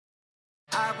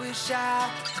I wish I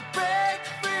could break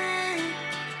free,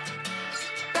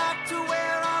 back to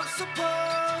where I'm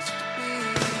supposed to be.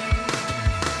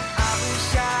 I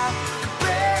wish I could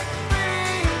break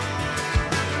free,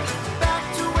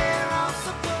 back to where I'm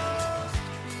supposed to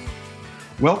be.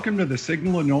 Welcome to the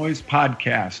Signal of Noise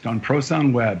podcast on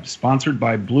ProSound Web, sponsored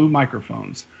by Blue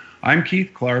Microphones. I'm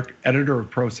Keith Clark, editor of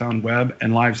ProSound Web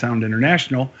and Live Sound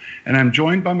International, and I'm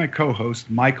joined by my co-host,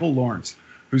 Michael Lawrence,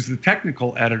 who's the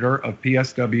technical editor of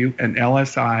PSW and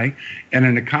LSI and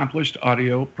an accomplished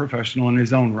audio professional in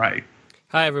his own right.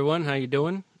 Hi, everyone. How you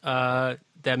doing? That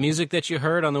music that you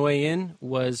heard on the way in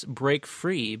was Break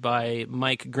Free by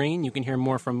Mike Green. You can hear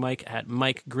more from Mike at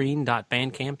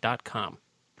mikegreen.bandcamp.com.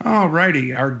 All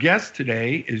righty. Our guest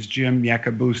today is Jim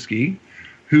Yakabuski,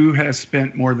 who has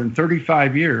spent more than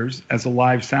 35 years as a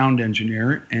live sound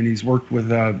engineer, and he's worked with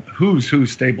a who's who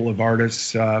stable of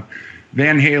artists,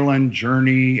 Van Halen,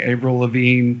 Journey, Avril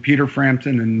Lavigne, Peter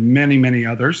Frampton, and many, many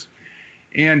others.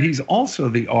 And he's also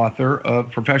the author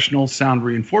of Professional Sound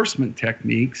Reinforcement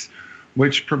Techniques,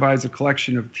 which provides a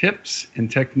collection of tips and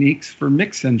techniques for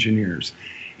mix engineers.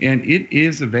 And it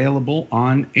is available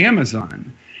on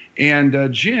Amazon.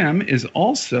 And Jim is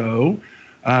also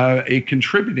a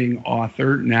contributing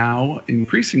author now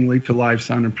increasingly to Live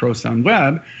Sound and ProSound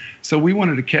Web. So we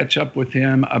wanted to catch up with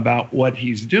him about what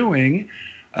he's doing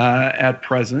at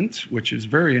present, which is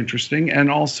very interesting,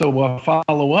 and also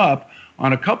follow up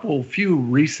on a few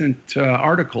recent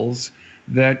articles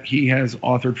that he has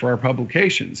authored for our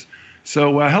publications.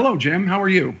 So hello, Jim. How are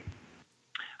you?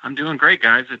 I'm doing great,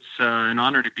 guys. It's an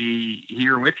honor to be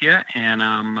here with you, and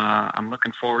I'm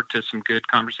looking forward to some good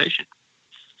conversation.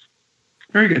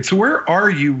 Very good. So where are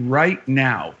you right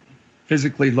now,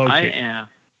 physically located?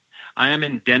 I am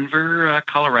in Denver,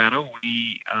 Colorado.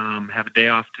 We have a day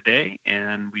off today,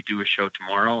 and we do a show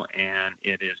tomorrow, and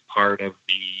it is part of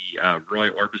the Roy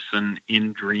Orbison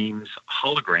In Dreams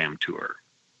hologram tour.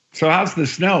 So how's the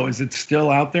snow? Is it still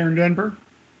out there in Denver?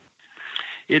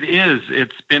 It is.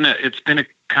 It's been a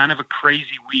kind of a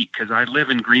crazy week because I live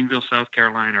in Greenville, South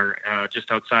Carolina,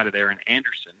 just outside of there in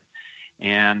Anderson,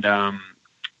 and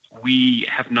we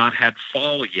have not had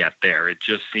fall yet there. It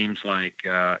just seems like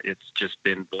it's just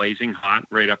been blazing hot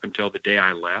right up until the day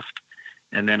I left.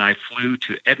 And then I flew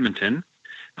to Edmonton,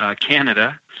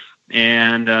 Canada,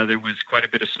 and there was quite a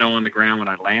bit of snow on the ground when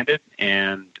I landed,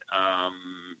 and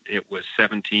it was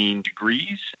 17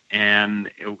 degrees, and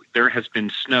there has been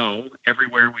snow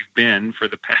everywhere we've been for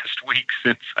the past week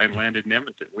since I landed in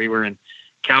Edmonton. We were in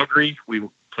Calgary. We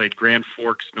played Grand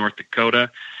Forks, North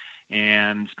Dakota,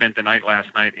 and spent the night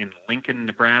last night in Lincoln,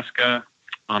 Nebraska.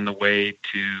 On the way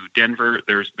to Denver,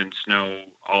 there's been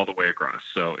snow all the way across.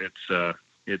 So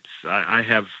I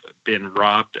have been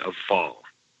robbed of fall.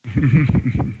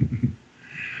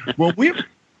 Well,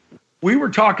 we were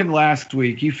talking last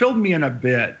week. You filled me in a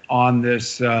bit on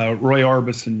this Roy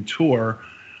Orbison tour,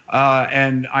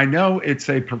 and I know it's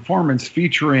a performance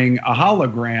featuring a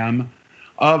hologram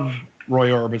of Roy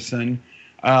Orbison.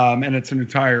 And it's an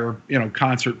entire,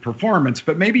 concert performance.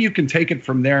 But maybe you can take it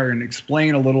from there and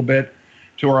explain a little bit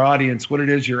to our audience what it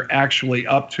is you're actually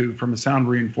up to from a sound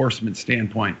reinforcement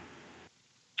standpoint.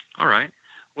 All right.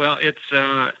 Well, it's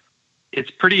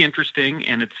pretty interesting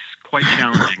and it's quite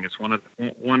challenging. It's one of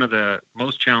the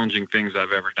most challenging things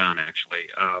I've ever done, actually.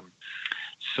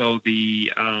 So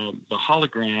the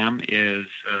hologram is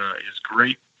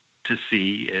great to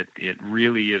see. It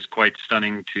really is quite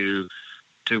stunning to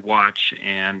watch,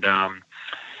 and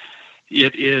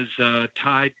it is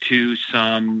tied to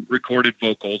some recorded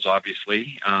vocals,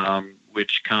 obviously,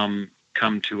 which come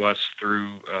to us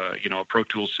through a Pro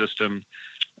Tools system,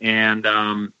 and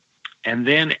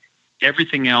then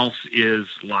everything else is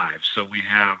live. So we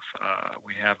have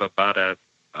about a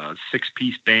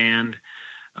 6-piece band,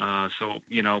 so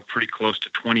pretty close to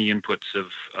 20 inputs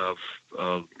of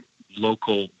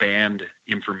local band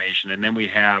information, and then we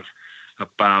have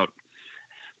about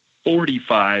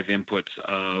 45 inputs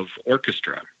of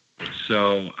orchestra.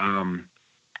 So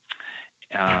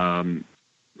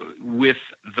with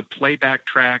the playback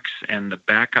tracks and the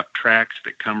backup tracks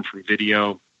that come from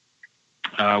video,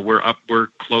 we're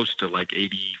close to like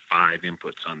 85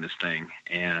 inputs on this thing.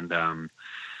 And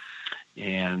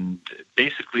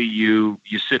basically you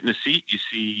sit in a seat, you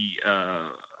see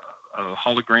a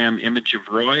hologram image of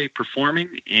Roy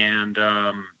performing, and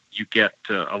you get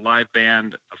a live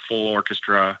band, a full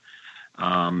orchestra,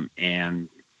 and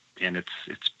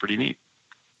it's pretty neat.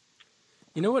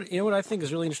 You know what I think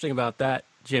is really interesting about that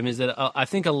Jim, is that I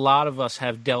think a lot of us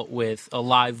have dealt with a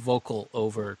live vocal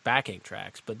over backing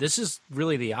tracks, but this is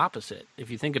really the opposite if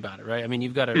you think about it, right? I mean,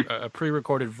 you've got a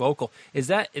pre-recorded vocal.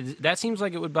 That seems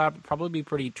like it would probably be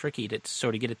pretty tricky to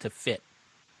sort of get it to fit.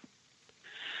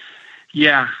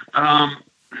 Yeah,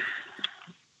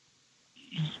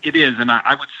 it is, and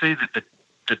I would say that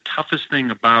the toughest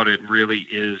thing about it really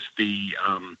is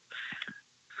from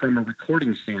a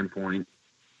recording standpoint.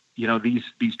 You know,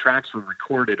 these tracks were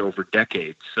recorded over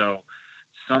decades, so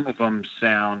some of them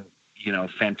sound, you know,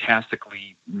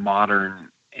 fantastically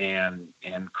modern and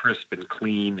crisp and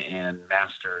clean and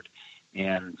mastered,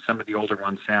 and some of the older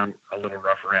ones sound a little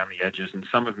rough around the edges, and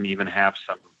some of them even have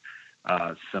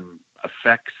some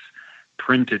effects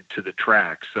printed to the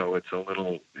track, so it's a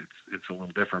little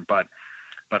different. But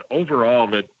overall,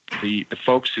 the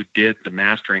folks who did the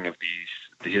mastering of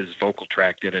his vocal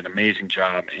track did an amazing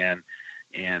job, and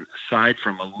aside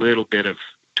from a little bit of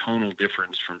tonal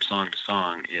difference from song to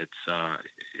song,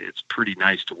 it's pretty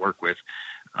nice to work with.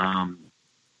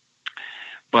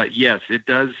 But yes, it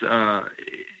does.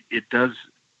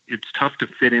 It's tough to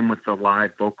fit in with the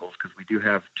live vocals because we do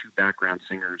have two background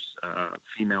singers,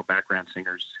 female background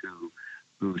singers who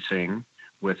sing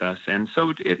with us, and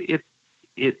so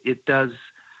it does.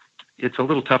 It's a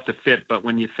little tough to fit. But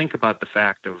when you think about the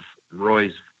fact of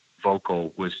Roy's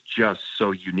vocal was just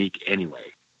so unique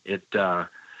anyway. It's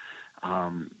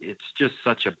just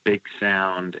such a big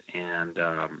sound, and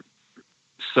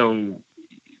so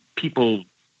people,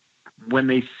 when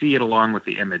they see it along with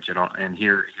the image and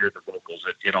hear the vocals,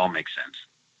 it all makes sense.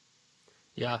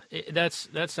 Yeah,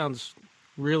 that sounds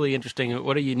really interesting.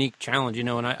 What a unique challenge, you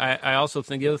know. And I also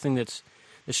think the other thing that's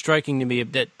striking to me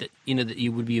that you know that you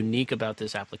would be unique about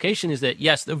this application is that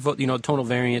yes, the tonal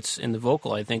variance in the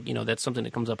vocal. I think that's something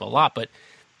that comes up a lot, but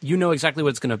you know exactly what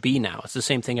it's going to be now. It's the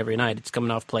same thing every night. It's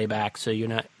coming off playback, so you're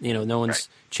not no one's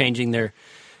changing their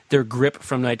grip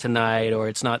from night to night, or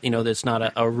it's not it's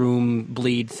not a room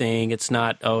bleed thing. It's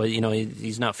not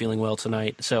he's not feeling well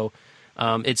tonight. So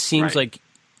it seems like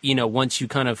once you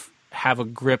kind of have a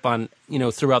grip on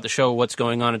throughout the show what's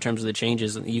going on in terms of the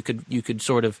changes, you could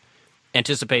sort of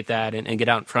anticipate that and get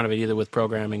out in front of it either with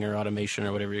programming or automation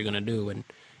or whatever you're going to do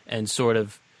and sort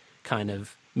of kind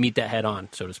of meet that head on,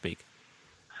 so to speak.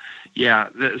 Yeah,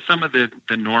 some of the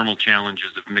normal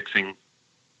challenges of mixing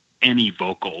any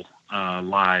vocal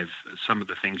live, some of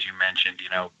the things you mentioned,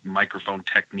 microphone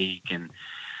technique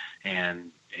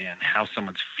and how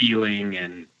someone's feeling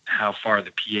and how far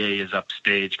the PA is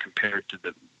upstage compared to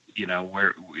the,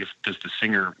 where does the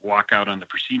singer walk out on the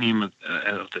proscenium of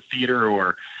the theater,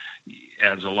 or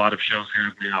as a lot of shows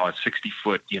have now, a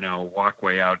 60-foot,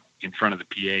 walkway out in front of the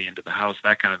PA into the house,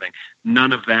 that kind of thing.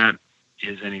 None of that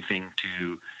is anything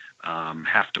to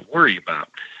have to worry about.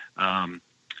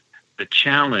 The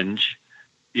challenge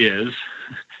is,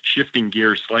 shifting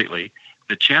gears slightly,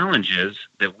 the challenge is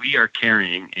that we are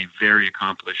carrying a very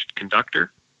accomplished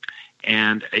conductor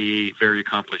and a very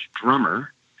accomplished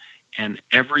drummer, and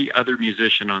every other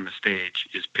musician on the stage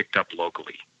is picked up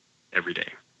locally every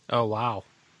day. Oh, wow.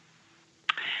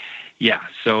 Yeah,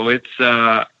 so it's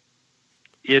a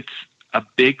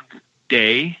big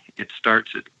day. It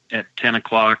starts at 10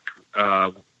 o'clock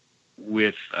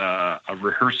with a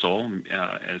rehearsal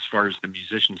as far as the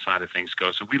musician side of things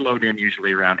go. So we load in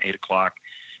usually around 8 o'clock,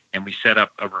 and we set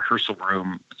up a rehearsal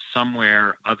room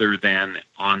somewhere other than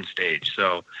on stage.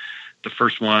 So the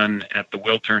first one at the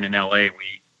Wiltern in L.A.,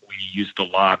 we use the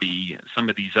lobby. Some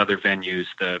of these other venues,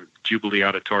 the Jubilee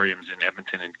Auditoriums in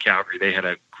Edmonton and Calgary, they had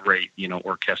a great,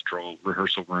 orchestral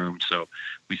rehearsal room. So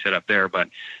we set up there. But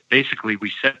basically,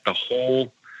 we set the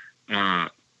whole,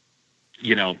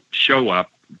 show up,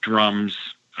 drums,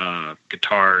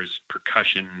 guitars,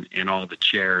 percussion, and all the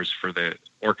chairs for the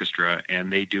orchestra,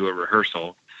 and they do a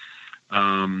rehearsal.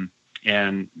 And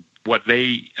what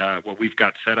we've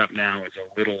got set up now is a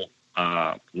little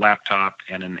laptop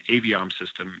and an Aviom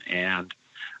system, and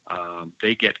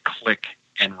they get Click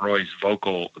and Roy's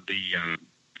vocal, the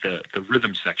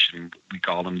rhythm section, we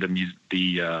call them,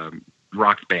 the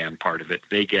rock band part of it.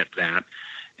 They get that,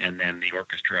 and then the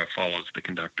orchestra follows the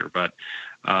conductor. But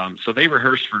so they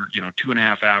rehearse for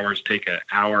 2.5 hours, take an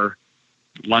hour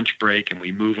lunch break, and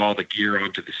we move all the gear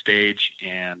onto the stage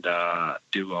and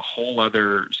do a whole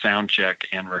other sound check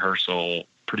and rehearsal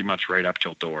pretty much right up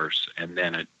till doors, and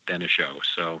then a show.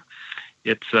 So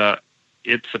it's a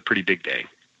pretty big day.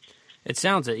 It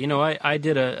sounds it. I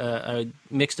did a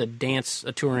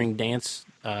touring dance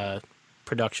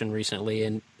production recently,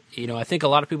 and I think a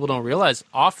lot of people don't realize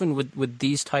often with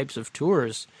these types of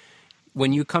tours,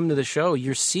 when you come to the show,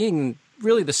 you're seeing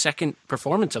really the second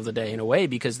performance of the day in a way,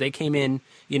 because they came in,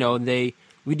 they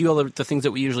we do all the things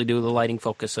that we usually do, the lighting,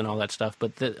 focus, and all that stuff.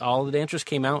 But all the dancers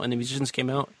came out and the musicians came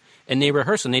out and they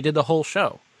rehearsed and they did the whole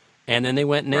show. And then they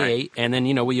went and they ate, and then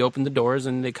we open the doors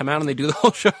and they come out and they do the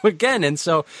whole show again. And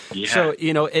so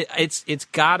it's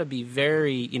got to be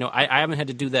very I haven't had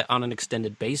to do that on an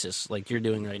extended basis like you're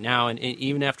doing right now, and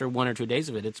even after 1 or 2 days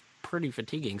of it, it's pretty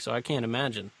fatiguing. So I can't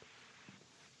imagine.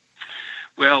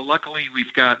 Well, luckily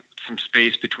we've got some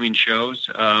space between shows.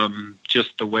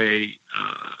 Just the way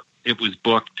it was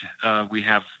booked, we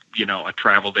have a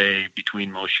travel day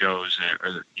between most shows,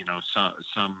 or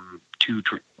some two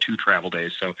travel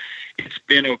days. So it's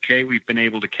been okay. We've been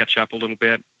able to catch up a little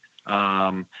bit.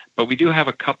 But we do have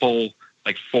a couple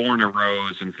like 4 in a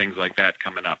rows and things like that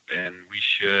coming up. And we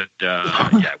should,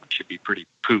 we should be pretty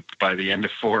pooped by the end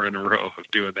of 4 in a row of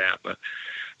doing that. But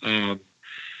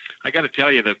I got to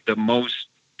tell you that the most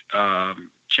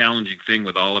challenging thing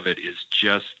with all of it is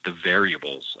just the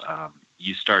variables.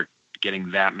 You start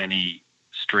getting that many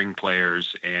string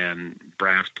players and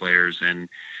brass players and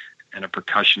a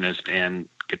percussionist and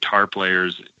guitar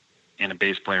players and a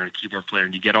bass player and a keyboard player.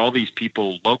 And you get all these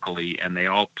people locally and they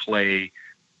all play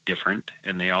different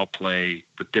and they all play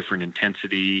with different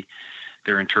intensity,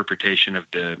 their interpretation of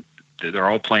they're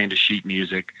all playing to sheet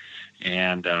music.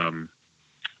 And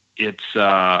it's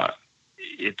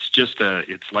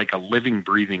like a living,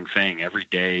 breathing thing every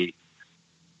day.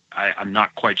 I'm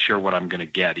not quite sure what I'm going to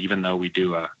get, even though we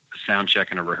do a sound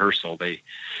check and a rehearsal.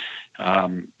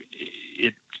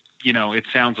 It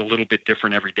sounds a little bit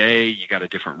different every day. You got a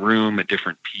different room, a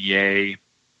different PA,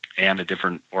 and a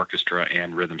different orchestra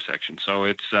and rhythm section. So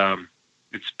it's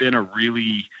been a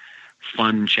really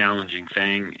fun, challenging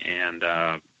thing, and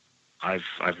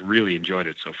I've really enjoyed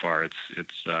it so far.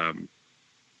 It's kind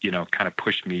of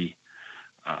pushed me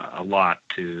a lot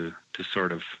to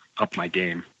sort of up my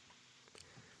game.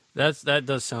 That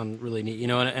does sound really neat,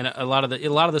 and a lot of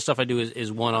the stuff I do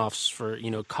is one-offs for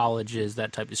colleges,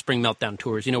 that type of spring meltdown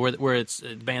tours, where it's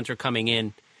bands are coming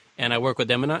in, and I work with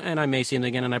them, and I may see them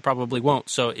again, and I probably won't.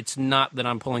 So it's not that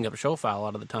I'm pulling up a show file a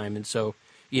lot of the time, and so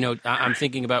I'm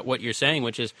thinking about what you're saying,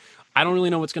 which is I don't really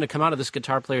know what's going to come out of this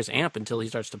guitar player's amp until he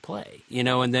starts to play,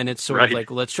 and then it's sort of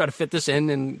like, let's try to fit this in,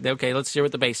 and okay, let's hear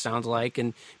what the bass sounds like,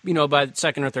 and by the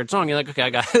second or third song, you're like, okay, I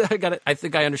got it. I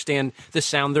think I understand the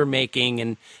sound they're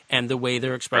making and the way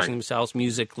they're expressing themselves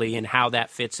musically and how that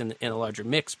fits in a larger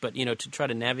mix. But to try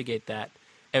to navigate that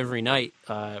every night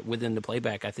within the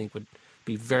playback, I think would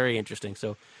be very interesting.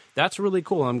 So that's really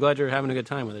cool. I'm glad you're having a good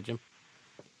time with it, Jim.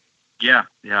 Yeah,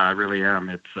 I really am.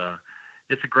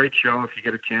 It's a great show if you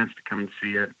get a chance to come and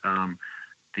see it.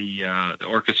 The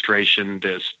orchestration,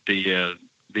 the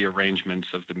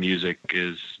arrangements of the music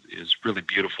is really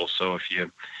beautiful. So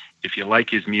if you like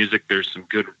his music, there's some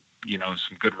good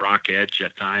rock edge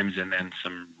at times, and then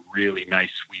some really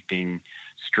nice sweeping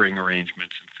string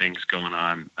arrangements and things going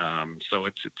on. So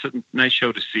it's a nice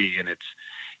show to see, and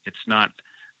it's not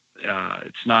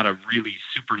a really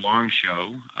super long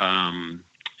show.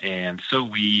 And so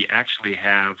we actually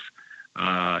have.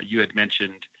 You had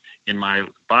mentioned in my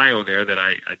bio there that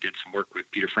I did some work with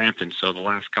Peter Frampton. So the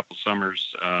last couple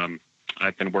summers,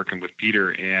 I've been working with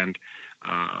Peter, and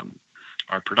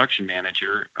our production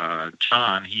manager,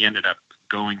 John, he ended up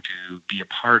going to be a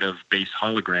part of Bass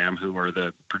Hologram, who are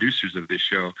the producers of this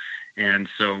show. And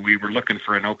so we were looking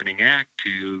for an opening act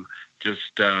to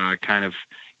just kind of,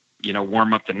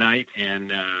 warm up the night.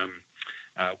 And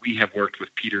we have worked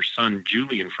with Peter's son,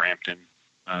 Julian Frampton,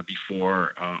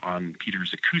 before on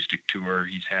Peter's acoustic tour.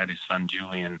 He's had his son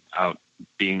Julian out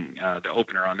being the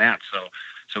opener on that.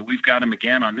 So we've got him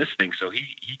again on this thing. So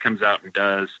he comes out and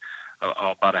does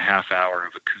about a half hour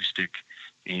of acoustic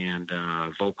and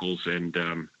vocals, and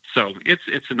so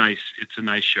it's a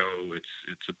nice show.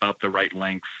 It's about the right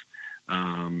length,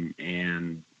 and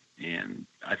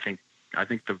I think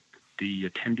the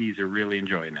attendees are really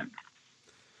enjoying it.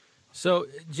 So,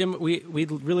 Jim,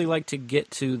 we'd really like to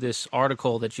get to this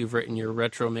article that you've written, your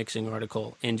retro mixing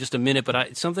article, in just a minute.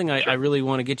 But something I really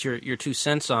want to get your 2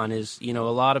 cents on is, a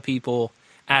lot of people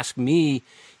ask me,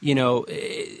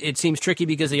 it seems tricky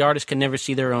because the artist can never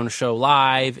see their own show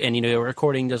live, and, a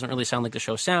recording doesn't really sound like the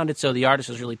show sounded. So the artist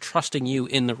is really trusting you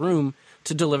in the room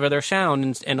to deliver their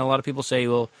sound. And a lot of people say,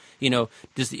 well,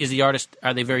 is the artist,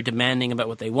 are they very demanding about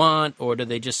what they want, or do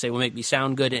they just say, well, make me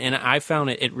sound good? And I found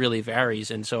it really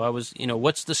varies. And so I was,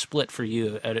 what's the split for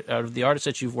you out of the artists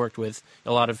that you've worked with,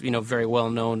 a lot of, very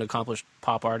well-known, accomplished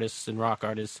pop artists and rock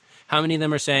artists? How many of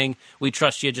them are saying, we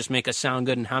trust you, just make us sound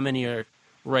good? And how many are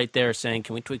right there saying,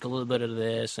 can we tweak a little bit of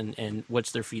this? And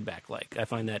what's their feedback like? I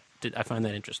find that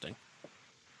interesting.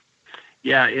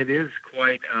 Yeah, it is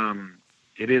quite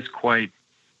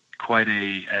quite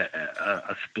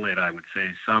a split, I would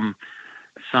say. Some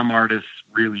artists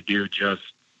really do just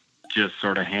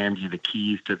sort of hand you the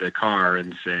keys to the car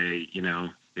and say,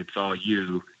 it's all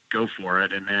you, go for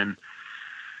it. And then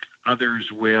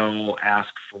others will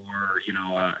ask for,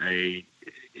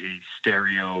 a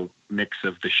stereo mix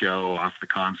of the show off the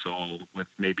console with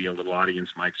maybe a little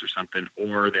audience mics or something,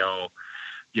 or they'll,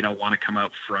 want to come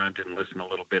out front and listen a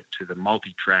little bit to the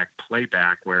multi-track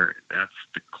playback, where that's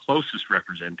the closest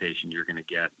representation you're going to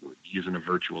get using a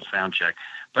virtual sound check.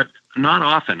 But not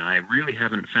often. I really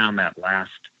haven't found that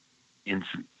last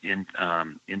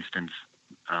instance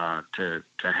to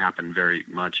happen very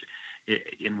much.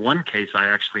 In one case, I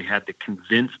actually had to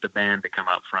convince the band to come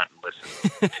out front and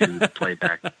listen to the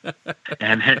playback.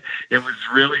 And it was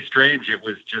really strange. It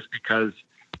was just because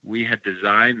we had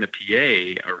designed the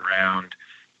PA around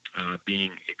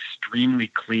being extremely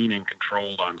clean and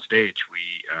controlled on stage.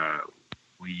 We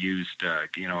used, a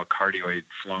cardioid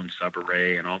flown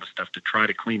subarray and all the stuff to try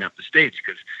to clean up the stage,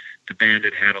 because the band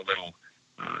had a little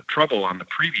trouble on the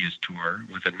previous tour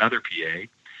with another PA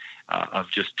of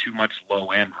just too much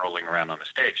low end rolling around on the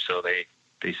stage. So they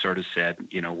sort of said,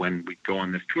 when we go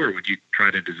on this tour, would you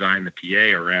try to design the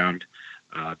PA around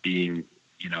being,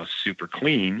 super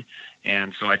clean?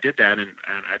 And so I did that, and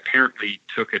I apparently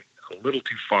took it a little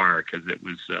too far, because it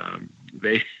was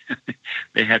they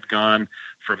had gone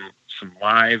from some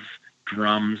live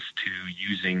drums to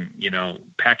using,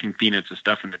 packing peanuts of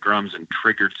stuff in the drums and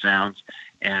triggered sounds,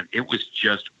 and it was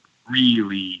just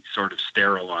really sort of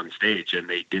sterile on stage, and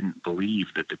they didn't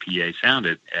believe that the PA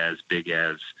sounded as big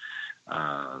as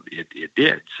it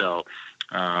did. So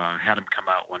had them come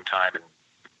out one time and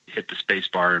hit the space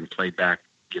bar and play back,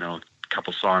 a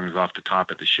couple songs off the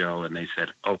top of the show, and they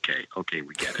said, okay,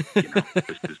 we get it.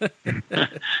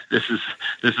 This is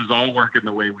all working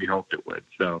the way we hoped it would.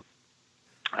 So,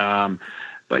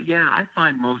 but yeah, I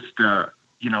find most, a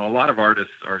lot of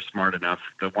artists are smart enough.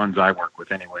 The ones I work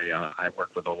with anyway, I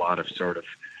work with a lot of sort of,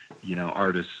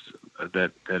 artists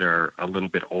that are a little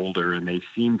bit older, and they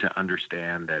seem to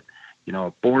understand that,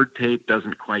 a board tape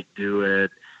doesn't quite do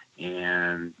it.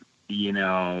 And,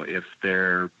 if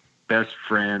their best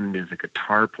friend is a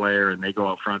guitar player and they go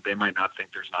out front, they might not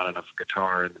think there's not enough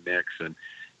guitar in the mix, and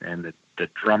the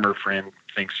drummer friend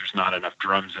thinks there's not enough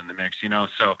drums in the mix,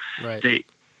 so right.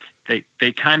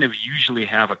 They kind of usually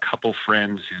have a couple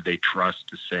friends who they trust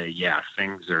to say, yeah,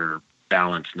 things are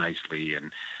balanced nicely.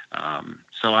 And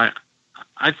so I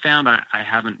found I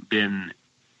haven't been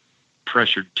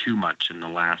pressured too much in the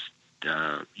last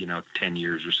 10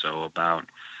 years or so about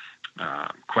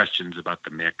questions about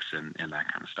the mix and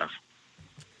that kind of stuff.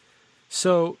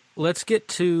 So let's get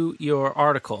to your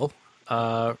article.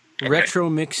 Retro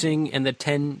Mixing and the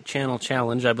 10-Channel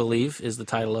Challenge, I believe, is the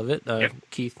title of it. Yep.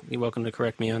 Keith, you're welcome to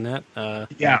correct me on that.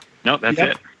 Yeah. No, that's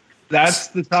it. That's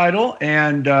the title,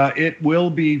 and it will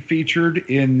be featured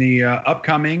in the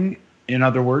upcoming, in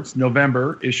other words,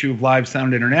 November issue of Live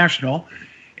Sound International.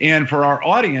 And for our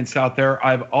audience out there,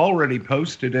 I've already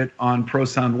posted it on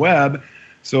ProSound Web.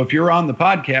 So if you're on the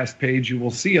podcast page, you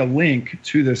will see a link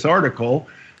to this article.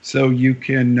 So you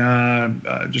can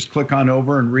just click on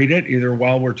over and read it, either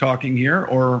while we're talking here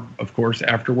or, of course,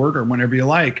 afterward or whenever you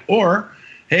like. Or,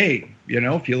 hey,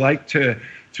 if you like to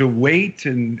wait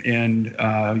and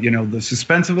the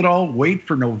suspense of it all, wait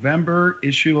for November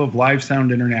issue of Live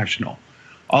Sound International.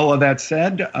 All of that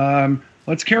said,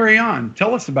 let's carry on.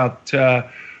 Tell us about,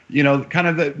 kind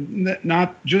of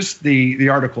not just the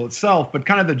article itself, but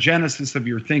kind of the genesis of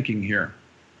your thinking here.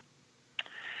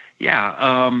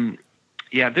 Yeah.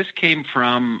 Yeah, this came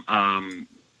from an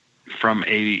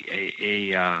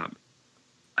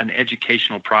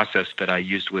educational process that I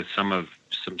used with some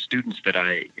students that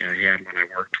I had when I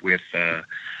worked with a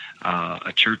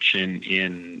church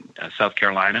in South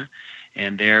Carolina,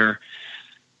 and their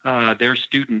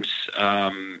students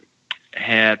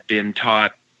had been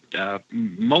taught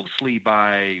mostly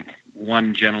by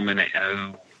one gentleman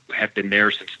who had been there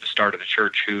since the start of the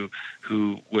church, who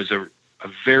was a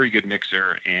very good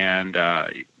mixer, and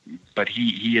but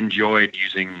he enjoyed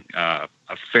using a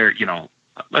fair,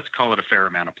 let's call it a fair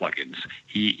amount of plugins.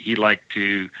 He liked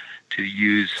to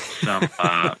use some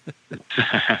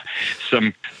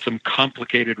some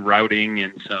complicated routing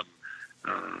and some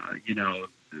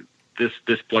this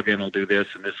plugin will do this,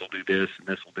 and this will do this, and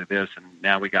this will do this, and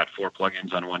now we got 4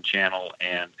 plugins on one channel,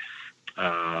 and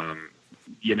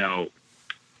he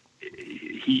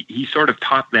sort of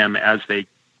taught them as they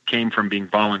came from being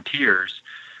volunteers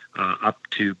up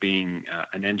to being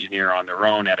an engineer on their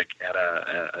own at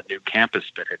a new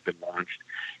campus that had been launched,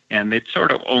 and they'd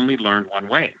sort of only learned one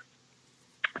way.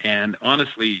 And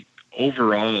honestly,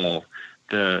 overall,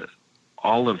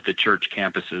 all of the church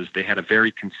campuses, they had a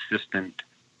very consistent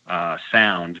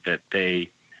sound that they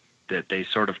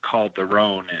sort of called their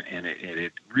own, and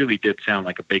it really did sound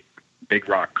like a big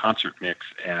rock concert mix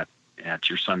at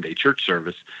your Sunday church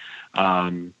service.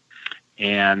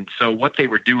 And so what they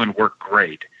were doing worked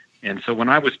great. And so when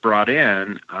I was brought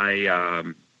in,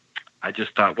 I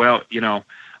just thought, well,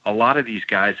 a lot of these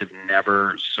guys have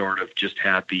never sort of just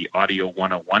had the Audio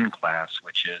 101 class,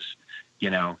 which is,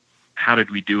 how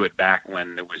did we do it back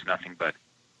when there was nothing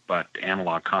but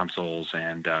analog consoles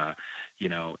and,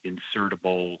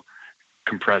 insertable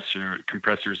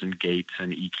compressors and gates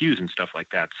and EQs and stuff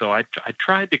like that. So I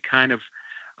tried to kind of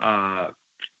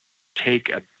take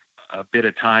a bit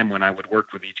of time when I would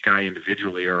work with each guy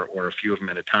individually or a few of them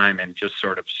at a time and just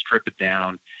sort of strip it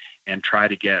down and try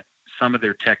to get some of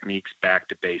their techniques back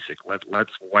to basic.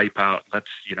 Let's wipe out,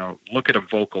 look at a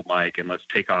vocal mic and let's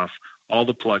take off all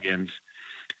the plugins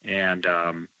and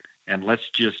let's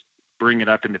just bring it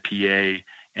up in the PA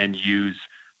and use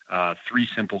 3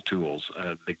 simple tools: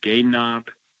 the gain knob,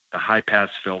 the high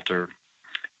pass filter,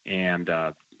 and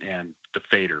the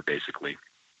fader, basically.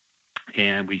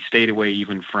 And we stayed away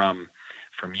even from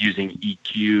using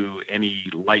EQ, any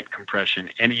light compression,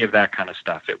 any of that kind of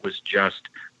stuff. It was just,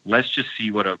 let's just see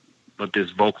what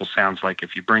this vocal sounds like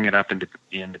if you bring it up in the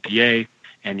PA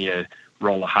and you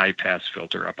roll a high pass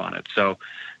filter up on it. So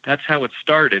that's how it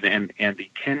started. And the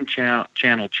 10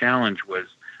 channel challenge was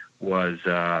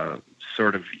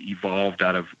sort of evolved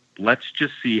out of, let's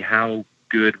just see how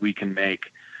good we can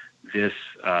make this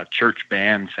church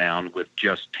band sound with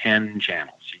just 10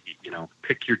 channels.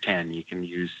 Pick your 10. You can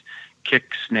use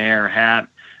kick, snare, hat,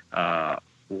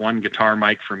 1 guitar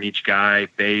mic from each guy,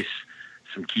 bass,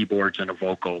 some keyboards, and a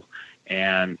vocal.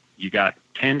 And you got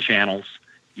 10 channels.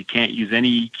 You can't use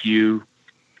any EQ,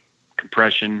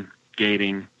 compression,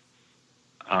 gating.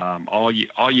 All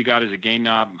you got is a gain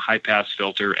knob, high pass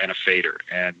filter, and a fader,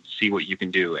 and see what you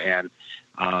can do. And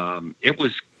it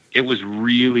was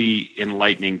really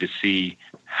enlightening to see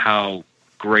how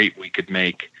great we could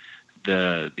make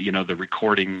the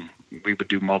recording. We would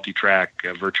do multi-track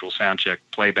virtual soundcheck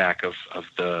playback of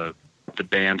the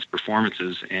band's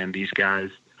performances, and these guys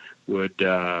would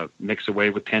mix away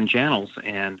with 10 channels,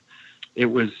 and it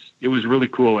was really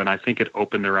cool. And I think it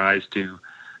opened their eyes to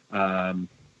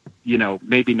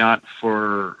maybe not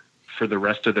for the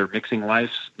rest of their mixing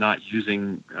lives, not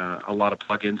using a lot of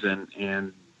plugins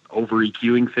and over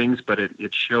EQing things, but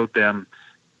it showed them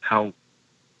how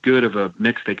good of a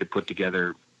mix they could put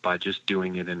together by just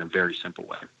doing it in a very simple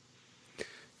way.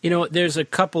 There's a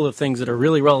couple of things that are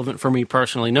really relevant for me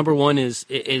personally. Number one is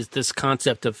this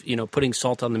concept of, putting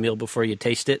salt on the meal before you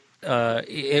taste it,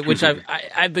 which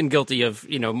I've been guilty of,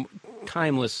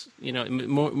 countless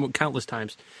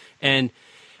times. And,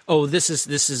 this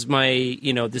is my,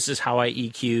 this is how I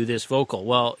EQ this vocal.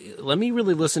 Well, let me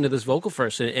really listen to this vocal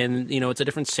first. And it's a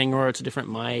different singer or it's a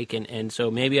different mic. And so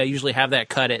maybe I usually have that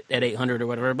cut at 800 or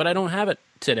whatever, but I don't have it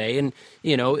today. And,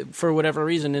 for whatever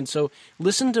reason. And so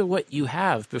listen to what you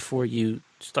have before you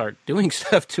start doing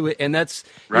stuff to it. And that's,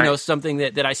 right. Something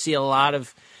that I see a lot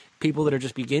of people that are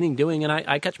just beginning doing. And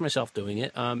I catch myself doing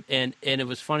it. And it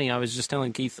was funny. I was just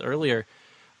telling Keith earlier,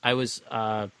 I was,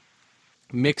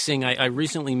 mixing. I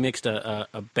recently mixed a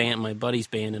band, my buddy's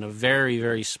band, in a very,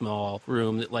 very small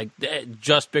room, that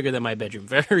just bigger than my bedroom,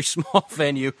 very small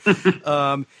venue.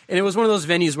 And it was one of those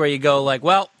venues where you go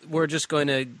well, we're just going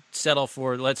to settle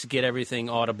for, let's get everything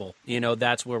audible.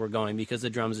 That's where we're going, because the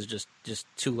drums is just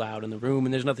too loud in the room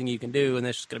and there's nothing you can do and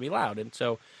it's just going to be loud. And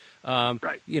so,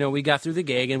 right. We got through the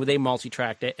gig and they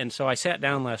multi-tracked it. And so I sat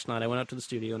down last night, I went up to the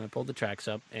studio and I pulled the tracks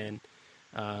up, and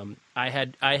I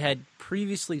had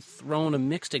previously thrown a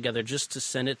mix together just to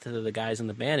send it to the guys in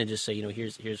the band and just say,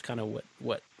 here's kind of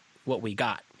what we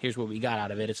got. Here's what we got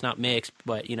out of it. It's not mixed,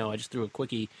 but I just threw a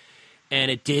quickie,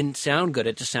 and it didn't sound good.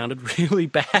 It just sounded really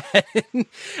bad. And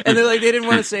they're like, they didn't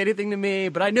want to say anything to me,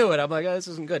 but I knew it. I'm like, this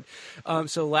isn't good.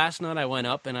 So last night I went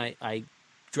up and I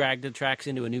dragged the tracks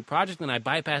into a new project, and I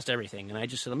bypassed everything. And I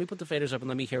just said, let me put the faders up and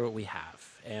let me hear what we have.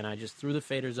 And I just threw the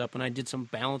faders up and I did some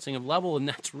balancing of level, and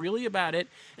that's really about it.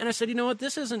 And I said,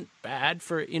 this isn't bad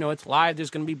for, it's live. There's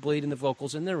going to be bleed in the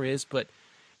vocals, and there is, but,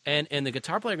 and the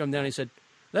guitar player came down and he said,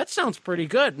 that sounds pretty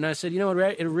good. And I said,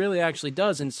 it really actually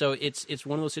does. And so it's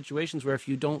one of those situations where if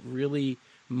you don't really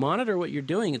monitor what you're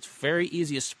doing, it's very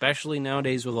easy, especially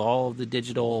nowadays with all of the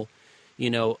digital,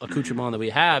 accoutrement that we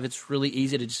have. It's really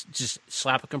easy to just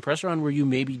slap a compressor on where you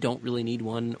maybe don't really need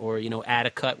one, or, add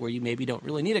a cut where you maybe don't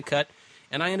really need a cut.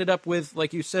 And I ended up with,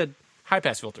 like you said,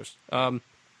 high-pass filters. 1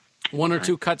 or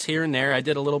 2 cuts here and there. I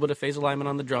did a little bit of phase alignment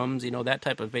on the drums, that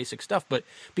type of basic stuff. But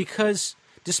because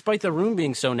despite the room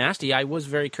being so nasty, I was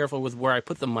very careful with where I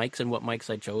put the mics and what mics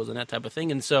I chose and that type of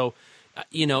thing. And so,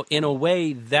 in a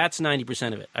way, that's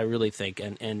 90% of it, I really think.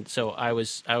 And so I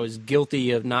was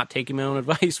guilty of not taking my own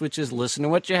advice, which is listen to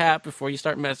what you have before you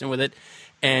start messing with it.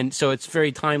 And so it's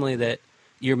very timely that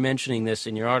you're mentioning this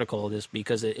in your article, just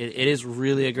because it is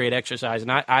really a great exercise.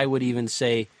 And I would even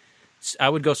say, I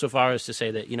would go so far as to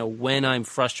say that, when I'm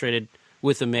frustrated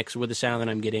with the mix, with the sound that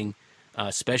I'm getting,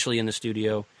 especially in the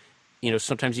studio,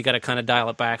 sometimes you got to kind of dial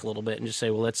it back a little bit and just say,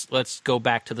 well, let's go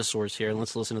back to the source here and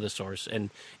let's listen to the source.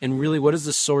 And really, what is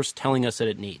the source telling us that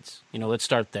it needs? Let's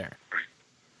start there.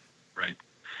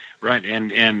 Right.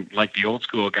 And like the old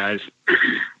school guys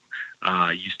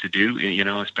used to do,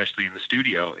 especially in the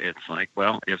studio, it's like,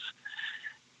 well, if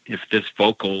this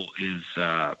vocal is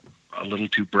a little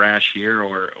too brash here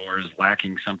or is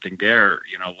lacking something there,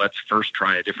 let's first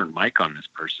try a different mic on this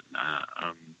person.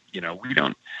 We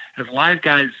don't, as live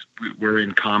guys, we're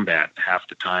in combat half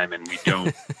the time, and we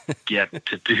don't get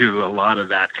to do a lot of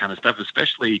that kind of stuff,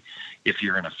 especially if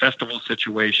you're in a festival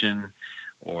situation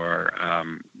or,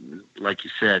 like you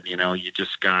said, you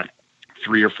just got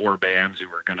 3 or 4 bands who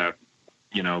are going to,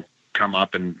 come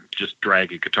up and just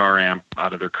drag a guitar amp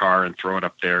out of their car and throw it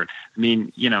up there. I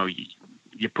mean,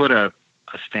 you put a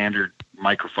standard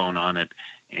microphone on it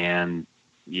and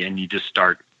you just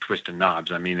start twisting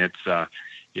knobs. I mean,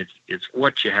 it's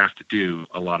what you have to do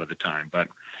a lot of the time, but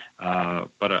a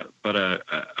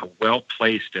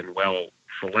well-placed and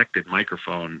well-selected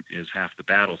microphone is half the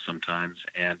battle sometimes.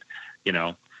 And,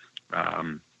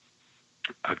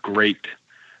 a great,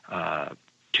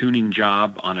 tuning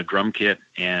job on a drum kit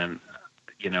and,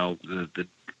 the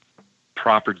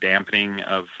proper dampening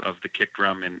of the kick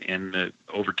drum and the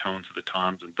overtones of the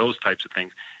toms and those types of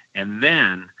things. And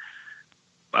then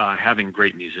having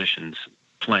great musicians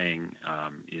playing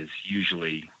is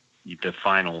usually the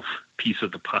final piece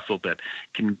of the puzzle that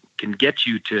can get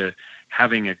you to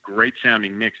having a great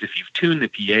sounding mix. If you've tuned the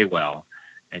PA well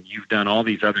and you've done all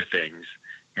these other things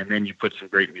and then you put some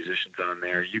great musicians on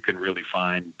there, you can really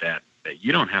find that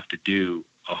you don't have to do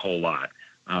a whole lot.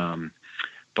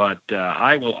 But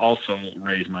I will also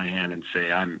raise my hand and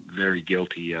say I'm very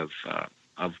guilty of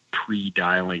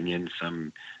pre-dialing in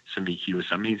some EQs.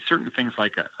 I mean, certain things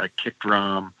like a kick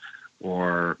drum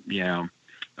or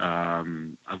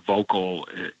a vocal,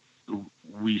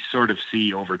 we sort of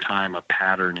see over time a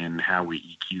pattern in how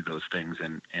we EQ those things,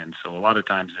 and so a lot of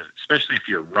times, especially if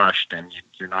you're rushed and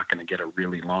you're not going to get a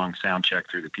really long sound check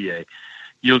through the PA,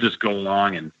 you'll just go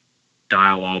along and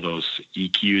dial all those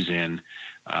EQs in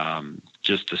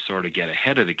just to sort of get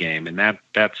ahead of the game, and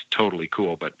that's totally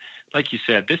cool. But like you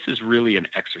said, this is really an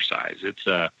exercise. It's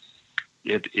a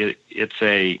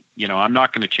I'm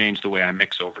not going to change the way I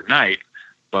mix overnight,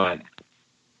 but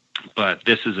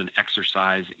this is an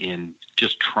exercise in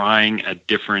just trying a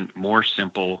different, more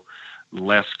simple,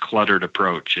 less cluttered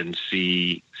approach and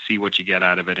see what you get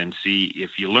out of it and see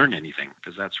if you learn anything,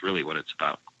 because that's really what it's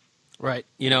about. Right.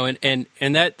 And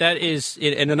that is,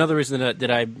 and another reason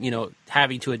that I,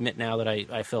 having to admit now that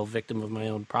I fell victim of my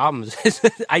own problems is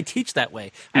that I teach that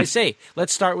way. I say,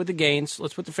 let's start with the gains.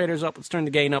 Let's put the faders up. Let's turn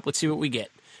the gain up. Let's see what we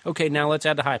get. Okay, now let's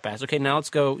add the high pass. Okay, now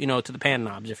let's go, to the pan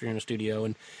knobs if you're in a studio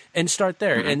and start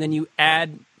there. Mm-hmm. And then you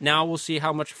add, now we'll see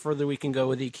how much further we can go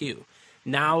with EQ.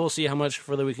 Now we'll see how much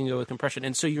further we can go with compression.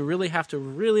 And so you really have to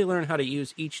really learn how to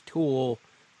use each tool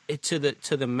to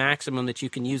the maximum that you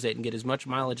can use it and get as much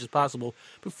mileage as possible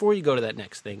before you go to that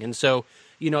next thing. And so,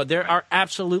 there are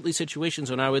absolutely situations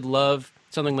when I would love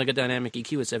something like a dynamic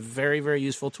EQ. It's a very, very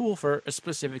useful tool for a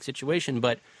specific situation,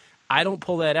 but I don't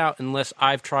pull that out unless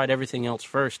I've tried everything else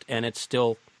first and it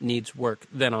still needs work.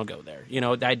 Then I'll go there.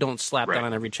 I don't slap that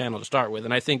on every channel to start with.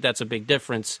 And I think that's a big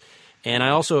difference. And I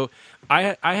also,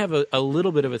 I have a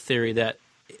little bit of a theory that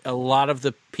a lot of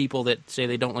the people that say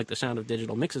they don't like the sound of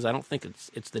digital mixes, I don't think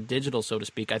it's the digital, so to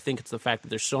speak. I think it's the fact that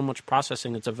there's so much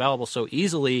processing that's available so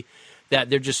easily that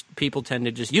people tend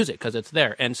to just use it because it's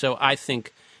there. And so I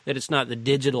think that it's not the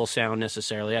digital sound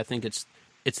necessarily. I think it's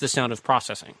the sound of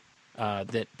processing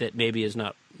that maybe is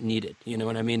not needed. You know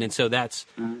what I mean? And so that's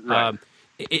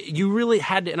you really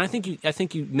had to. And I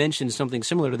think you mentioned something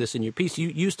similar to this in your piece. You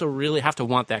used to really have to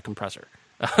want that compressor.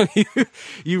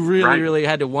 You really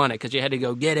had to want it because you had to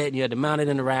go get it and you had to mount it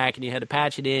in the rack and you had to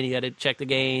patch it in. You had to check the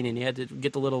gain and you had to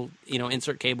get the little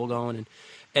insert cable going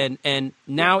and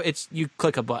now it's you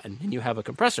click a button and you have a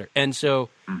compressor. And so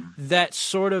that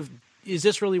sort of, is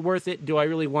this really worth it? Do I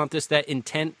really want this? That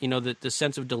intent, the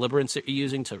sense of deliberance that you're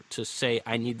using to say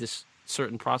I need this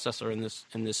certain processor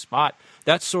in this spot.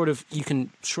 That's sort of, you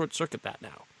can short circuit that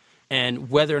now.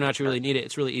 And whether or not you really need it,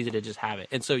 it's really easy to just have it.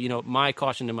 And so my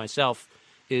caution to myself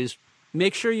is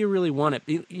make sure you really want it.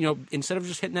 You know, instead of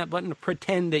just hitting that button,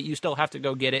 pretend that you still have to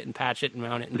go get it and patch it and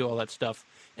mount it and do all that stuff.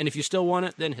 And if you still want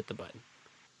it, then hit the button.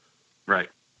 Right.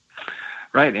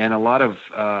 Right, and a lot of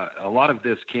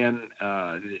this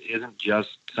isn't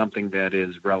just something that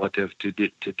is relative to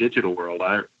digital world.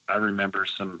 I remember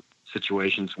some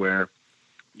situations where,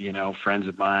 you know, friends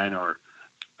of mine or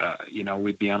you know,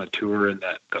 we'd be on a tour and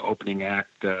the opening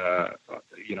act,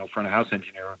 you know, front of house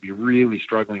engineer would be really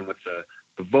struggling with the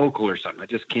vocal or something. I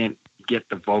just can't get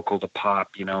the vocal to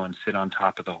pop, you know, and sit on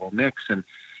top of the whole mix. And,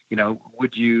 you know,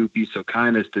 would you be so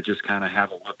kind as to just kind of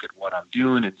have a look at what I'm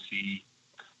doing and see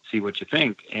what you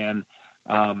think? And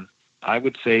I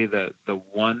would say that the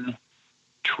one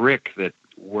trick that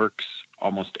works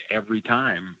almost every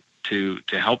time to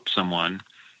help someone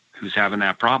who's having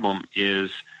that problem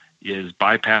is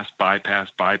bypass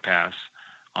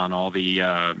on all the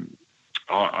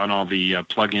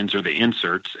plugins or the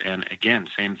inserts. And again,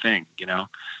 same thing, you know,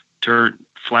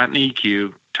 flatten the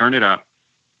EQ, turn it up,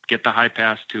 get the high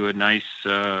pass to a nice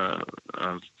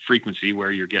frequency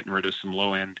where you're getting rid of some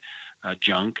low end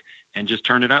junk, and just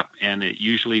turn it up, and it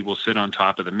usually will sit on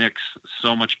top of the mix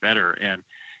so much better. And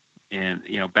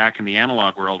you know, back in the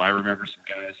analog world, I remember some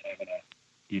guys having a,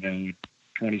 you know,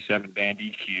 27 band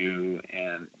EQ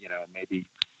and, you know, maybe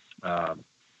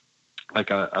like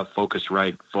a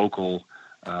Focusrite vocal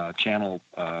channel,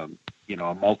 you know,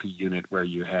 a multi-unit where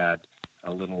you had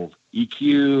a little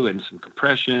EQ and some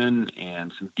compression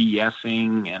and some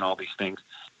de-essing and all these things.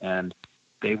 And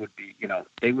they would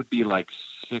be like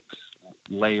 6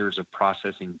 layers of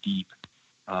processing deep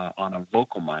on a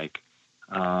vocal mic,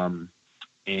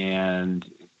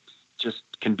 and just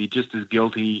can be just as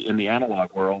guilty in the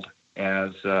analog world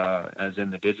as in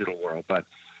the digital world. But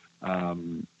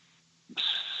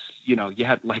you know, you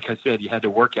had, like I said, you had to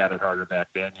work at it harder back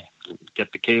then.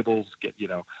 Get the cables,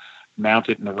 mount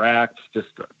it in the rack, just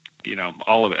you know,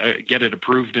 all of it, get it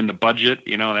approved in the budget.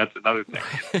 You know, that's another thing.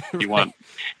 If you want,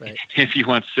 right. If you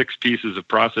want 6 pieces of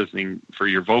processing for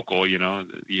your vocal, you know,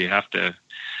 you have to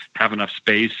have enough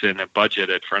space and a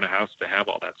budget at front of house to have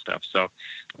all that stuff. So,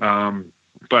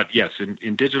 but yes,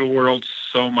 in digital world,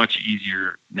 so much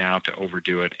easier now to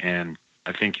overdo it. And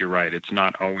I think you're right. It's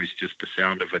not always just the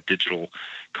sound of a digital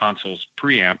console's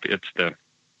preamp. It's the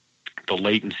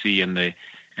latency and the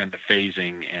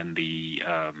phasing and the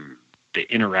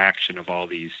interaction of all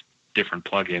these different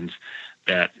plugins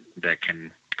that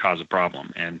can cause a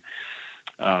problem. And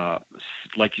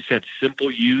like you said, simple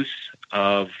use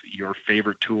of your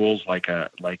favorite tools, like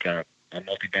a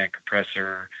multi-band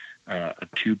compressor, a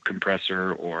tube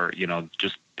compressor, or, you know,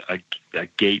 just a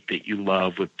gate that you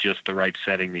love with just the right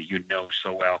setting that you know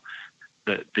so well.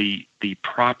 The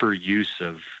proper use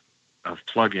of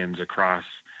plugins across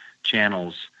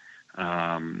channels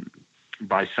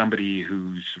by somebody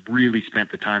who's really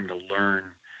spent the time to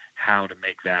learn how to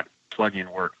make that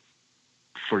plugin work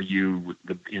for you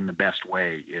in the best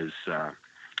way is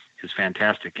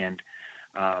fantastic. And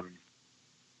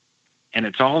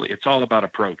it's all about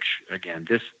approach. Again,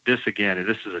 this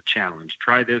is a challenge.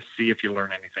 Try this, see if you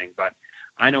learn anything. But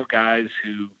I know guys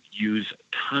who use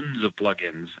tons of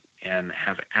plugins and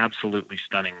have absolutely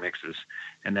stunning mixes.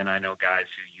 And then I know guys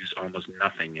who use almost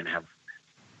nothing and have,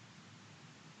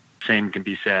 same can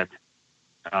be said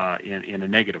in a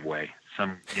negative way.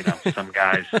 Some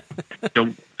guys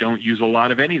don't use a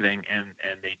lot of anything and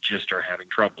they just are having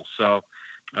trouble. So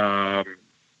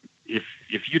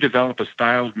if you develop a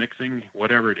style of mixing,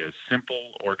 whatever it is,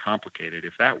 simple or complicated,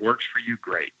 if that works for you,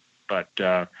 great. But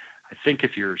I think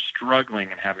if you're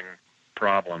struggling and having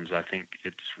problems, I think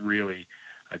it's really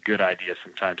a good idea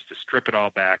sometimes to strip it all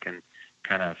back and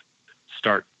kind of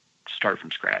start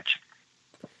from scratch.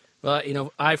 Well, you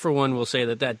know, I for one will say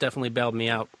that definitely bailed me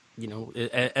out, you know,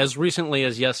 as recently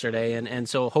as yesterday, and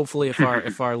so hopefully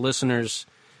if our listeners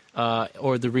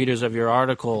or the readers of your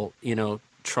article, you know,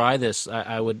 try this,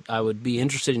 I would be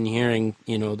interested in hearing,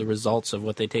 you know, the results of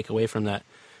what they take away from that.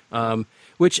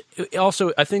 Which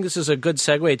also, I think this is a good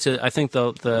segue to, I think,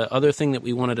 the other thing that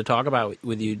we wanted to talk about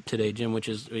with you today, Jim, which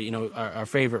is, you know, our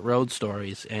favorite road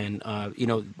stories. And, you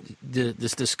know,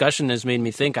 this discussion has made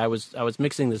me think. I was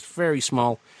mixing this very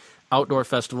small outdoor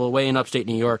festival way in upstate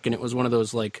New York, and it was one of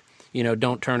those, like, you know,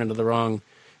 don't turn into the wrong,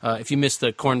 if you miss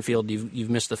the cornfield, you've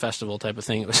missed the festival type of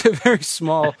thing. It was a very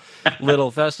small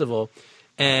little festival.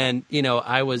 And, you know,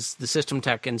 I was the system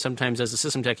tech, and sometimes as a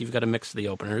system tech, you've got to mix the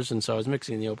openers. And so I was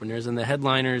mixing the openers, and the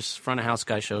headliner's front of house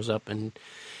guy shows up, and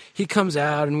he comes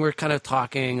out, and we're kind of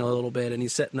talking a little bit, and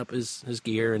he's setting up his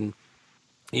gear. And,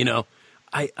 you know,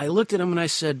 I looked at him and I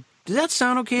said, "Does that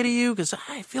sound okay to you? Because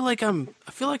I feel like I'm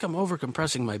over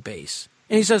compressing my bass."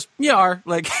 And he says, "You are,"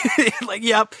 like, like,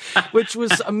 yep, which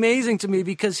was amazing to me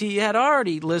because he had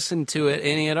already listened to it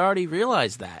and he had already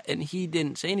realized that. And he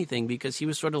didn't say anything because he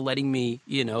was sort of letting me,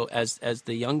 as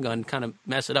the young gun, kind of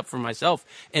mess it up for myself.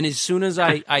 And as soon as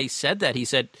I said that, he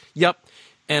said, "Yep."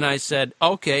 And I said,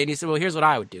 "Okay." And he said, "Well, here's what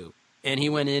I would do." And he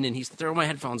went in and he threw my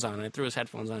headphones on. And I threw his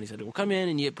headphones on. He said, "Well, come in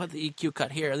and you put the EQ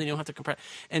cut here, and then you don't have to compress."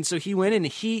 And so he went in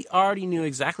and he already knew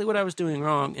exactly what I was doing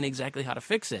wrong and exactly how to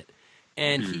fix it.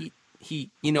 And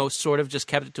he sort of just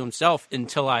kept it to himself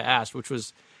until I asked, which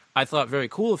was, I thought, very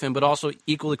cool of him, but also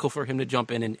equally cool for him to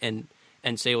jump in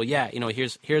and say, "Well, yeah,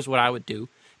 here's what I would do."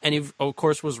 And he, of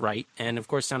course, was right, and of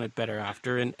course sounded better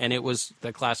after. And it was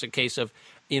the classic case of,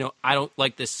 I don't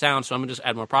like this sound, so I'm going to just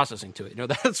add more processing to it.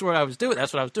 That's what I was doing.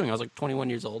 That's what I was doing. I was like 21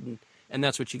 years old, and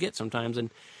that's what you get sometimes. And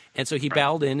so he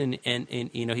bowed in and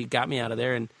he got me out of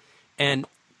there. And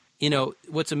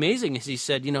what's amazing is he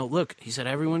said, look, he said,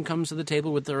 everyone comes to the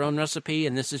table with their own recipe,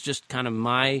 and this is just kind of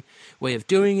my way of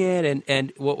doing it.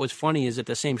 And what was funny is at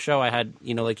the same show I had,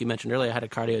 like you mentioned earlier, I had a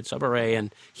cardioid subarray,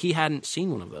 and he hadn't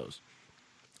seen one of those.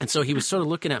 And so he was sort of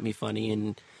looking at me funny,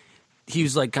 and he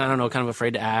was like, I don't know, kind of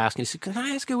afraid to ask. And he said, "Can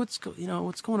I ask you what's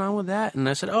going on with that?" And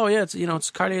I said, "Oh yeah, it's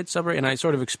cardioid subarray." And I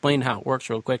sort of explained how it works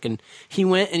real quick. And he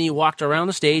went and he walked around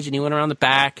the stage and he went around the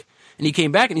back and he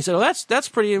came back and he said, "Oh, that's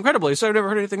pretty incredible." He said, "I've never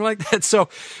heard anything like that." So,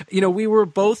 we were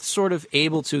both sort of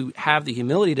able to have the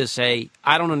humility to say,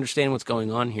 "I don't understand what's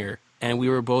going on here." And we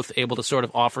were both able to sort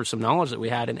of offer some knowledge that we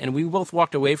had. And we both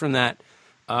walked away from that,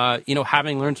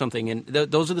 having learned something. And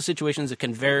those are the situations that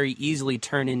can very easily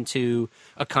turn into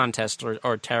a contest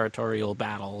or territorial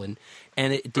battle. And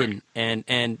it didn't.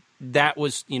 And that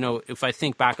was, if I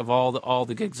think back of all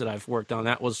the gigs that I've worked on,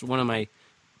 that was one of my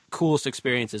coolest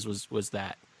experiences was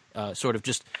that. Sort of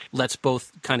just, let's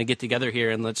both kind of get together here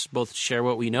and let's both share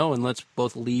what we know and let's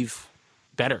both leave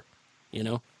better,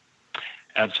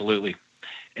 Absolutely.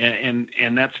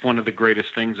 And that's one of the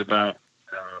greatest things about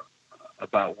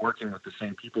working with the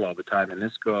same people all the time. And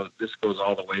this goes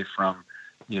all the way from,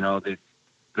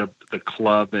 the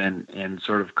club and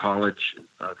sort of college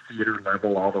theater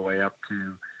level all the way up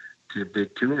to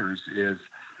big tours is,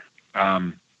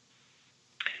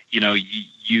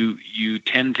 you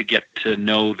tend to get to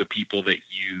know the people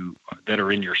that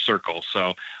are in your circle.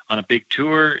 So on a big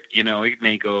tour, it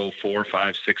may go 4,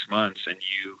 5, 6 months, and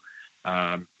you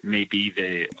may be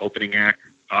the opening act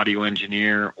audio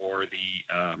engineer or the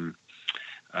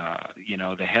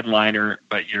the headliner,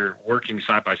 but you're working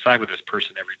side by side with this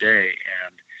person every day.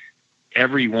 And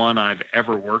everyone I've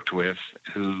ever worked with,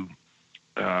 who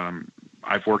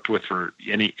I've worked with for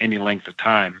any length of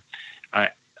time,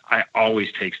 I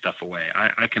always take stuff away.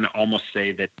 I can almost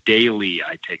say that daily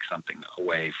I take something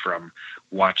away from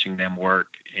watching them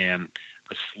work, and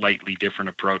a slightly different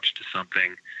approach to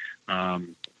something,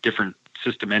 different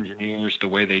system engineers, the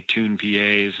way they tune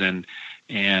PAs, and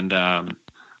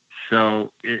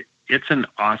so it's an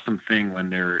awesome thing when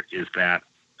there is that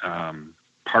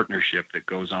partnership that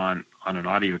goes on an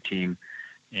audio team.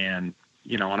 And,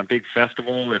 on a big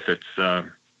festival, if it's,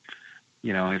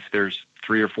 if there's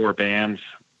 3 or 4 bands,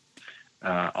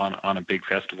 on a big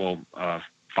festival,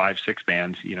 5, 6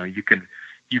 bands, you can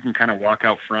kind of walk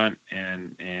out front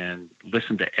and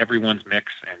listen to everyone's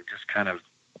mix and just kind of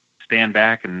stand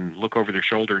back and look over their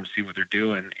shoulder and see what they're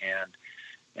doing.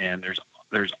 And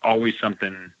there's always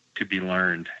something to be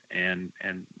learned. And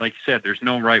like you said, there's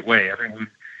no right way.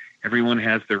 Everyone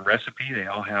has their recipe. They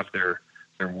all have their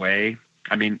way.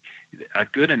 I mean, a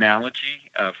good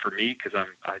analogy for me, because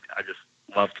I just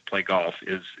love to play golf,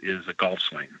 is a golf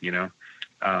swing.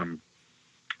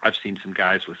 I've seen some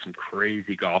guys with some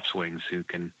crazy golf swings who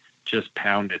can just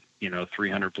pound it,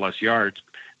 300 plus yards,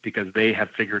 because they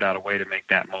have figured out a way to make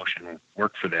that motion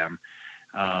work for them.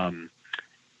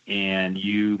 And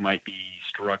you might be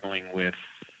struggling with,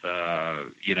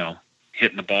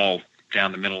 hitting the ball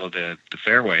down the middle of the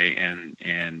fairway and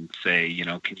say,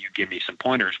 can you give me some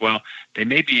pointers? Well, they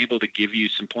may be able to give you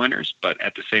some pointers, but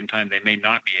at the same time, they may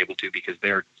not be able to, because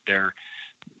their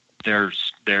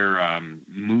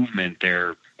movement,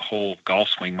 their whole golf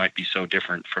swing might be so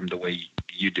different from the way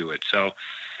you do it. So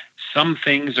some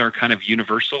things are kind of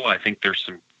universal. I think there's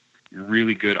some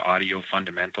really good audio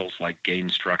fundamentals like gain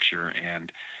structure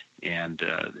and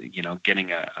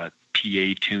getting a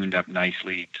PA tuned up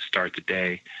nicely to start the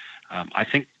day. I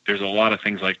think there's a lot of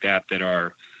things like that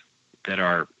that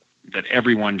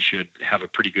everyone should have a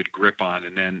pretty good grip on.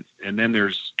 And then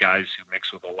there's guys who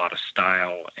mix with a lot of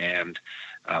style and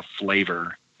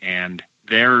flavor, and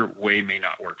their way may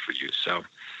not work for you. So,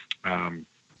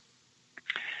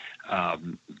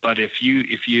 but if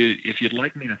you'd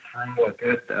like me to throw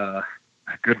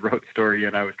a good road story,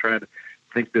 and I was trying to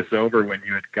think this over when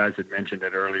you guys had mentioned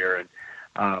it earlier.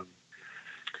 And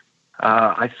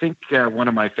I think one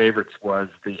of my favorites was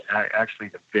actually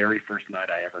the very first night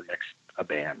I ever mixed a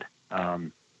band.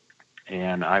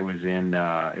 And I was in,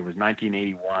 it was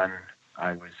 1981.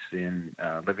 I was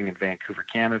living in Vancouver,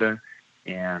 Canada,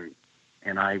 and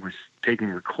I was taking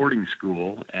recording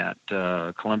school at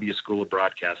Columbia School of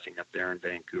Broadcasting up there in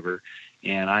Vancouver,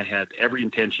 and I had every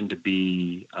intention to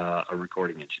be a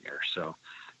recording engineer. So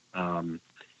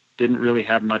didn't really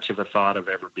have much of a thought of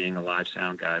ever being a live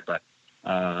sound guy, but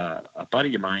a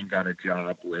buddy of mine got a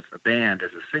job with a band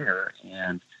as a singer,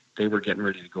 and they were getting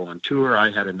ready to go on tour.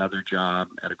 I had another job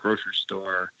at a grocery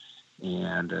store,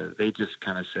 and they just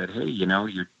kind of said, hey,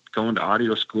 you're going to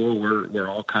audio school. We're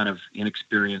all kind of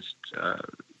inexperienced,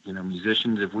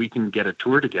 musicians. If we can get a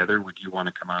tour together, would you want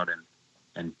to come out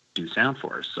and do sound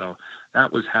for us? So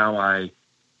that was how I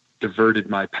diverted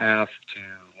my path to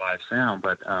live sound.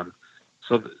 But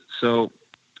so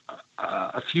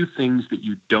a few things that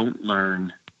you don't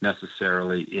learn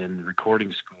necessarily in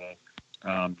recording school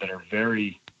that are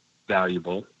very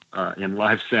valuable in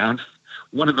live sound.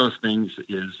 One of those things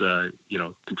is,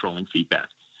 controlling feedback.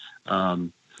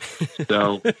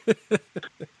 So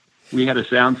we had a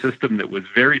sound system that was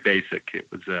very basic. It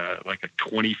was like a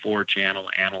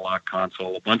 24-channel analog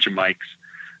console, a bunch of mics,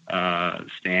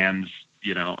 stands,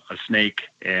 a snake,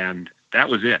 and that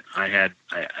was it. I had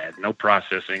no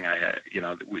processing. I had,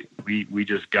 we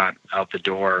just got out the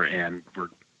door and we're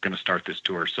going to start this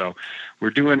tour. So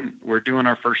we're doing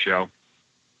our first show,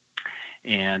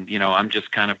 and I'm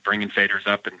just kind of bringing faders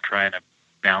up and trying to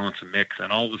balance a mix,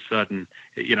 and all of a sudden,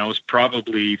 it was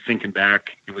probably, thinking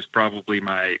back, it was probably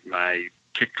my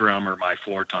kick drum or my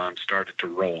floor tom started to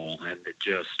roll, and it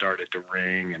just started to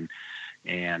ring,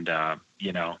 and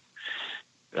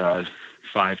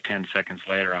 5-10 seconds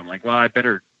later, I'm like, well, I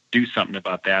better do something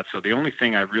about that. So the only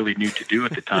thing I really knew to do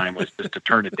at the time was just to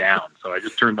turn it down. So I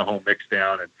just turned the whole mix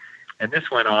down, and this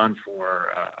went on for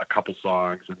a couple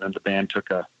songs, and then the band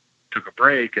took a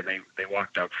break, and they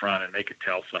walked out front, and they could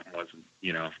tell something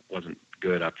wasn't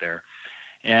good up there.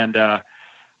 And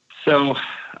so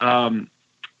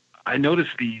I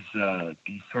noticed these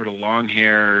sort of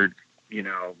long-haired,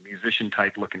 musician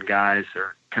type looking guys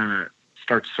are kind of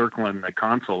start circling the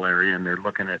console area, and they're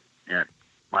looking at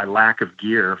my lack of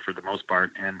gear for the most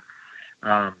part, and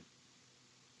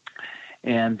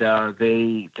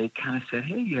they kind of said,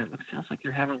 hey, it sounds like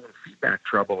you're having a little feedback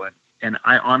trouble. And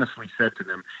I honestly said to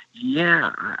them,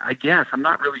 yeah, I guess. I'm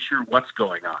not really sure what's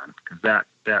going on, because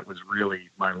that was really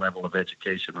my level of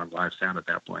education on live sound at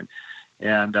that point.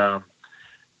 And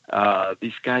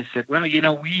these guys said, well,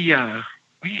 we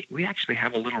actually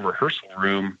have a little rehearsal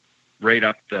room right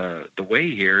up the way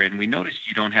here, and we noticed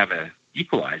you don't have a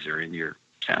equalizer in your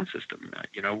sound system.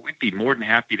 We'd be more than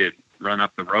happy to run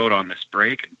up the road on this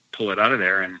break and pull it out of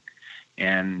there,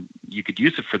 and you could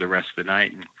use it for the rest of the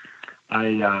night. And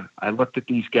I looked at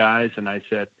these guys and I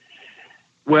said,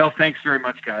 well, thanks very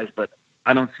much, guys, but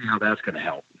I don't see how that's going to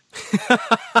help.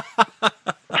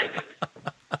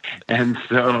 And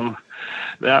so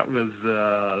that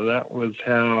was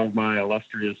how my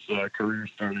illustrious career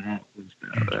started out.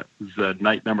 That was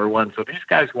night number one. So these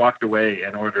guys walked away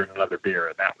and ordered another beer,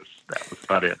 and that was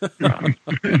about it.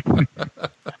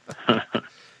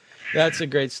 That's a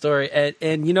great story.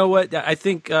 And you know what? I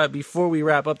think before we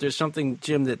wrap up, there's something,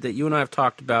 Jim, that you and I have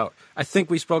talked about. I think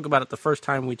we spoke about it the first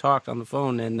time we talked on the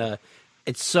phone, and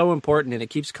it's so important, and it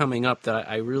keeps coming up that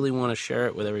I really want to share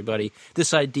it with everybody.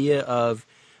 This idea of,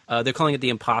 they're calling it the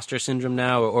imposter syndrome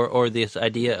now, or this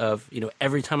idea of,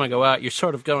 every time I go out, you're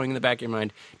sort of going in the back of your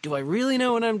mind, do I really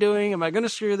know what I'm doing? Am I going to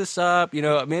screw this up?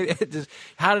 Maybe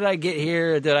how did I get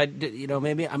here?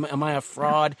 Maybe am I a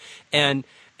fraud?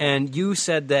 And you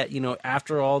said that,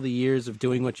 after all the years of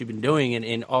doing what you've been doing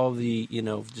and all the,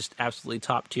 just absolutely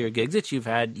top tier gigs that you've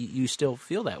had, you still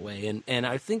feel that way. And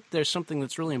I think there's something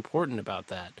that's really important about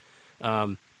that.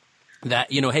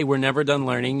 Hey, we're never done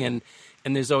learning.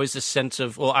 And there's always this sense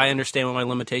of, well, I understand what my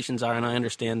limitations are, and I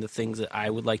understand the things that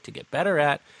I would like to get better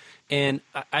at. And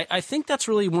I think that's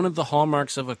really one of the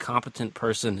hallmarks of a competent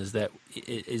person is that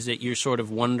you're sort of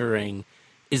wondering,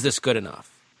 is this good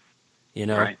enough?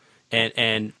 Right.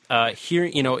 And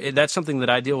here, that's something that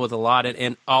I deal with a lot,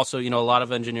 and also, a lot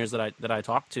of engineers that I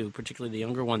talk to, particularly the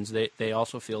younger ones, they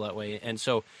also feel that way. And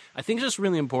so I think it's just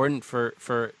really important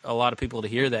for a lot of people to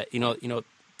hear that,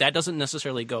 that doesn't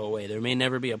necessarily go away. There may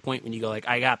never be a point when you go like,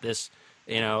 I got this,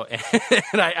 and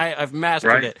I've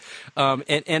mastered it.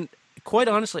 And quite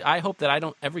honestly, I hope that I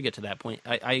don't ever get to that point.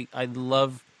 I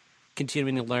love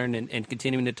continuing to learn and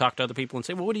continuing to talk to other people and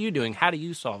say, well, what are you doing? How do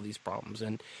you solve these problems?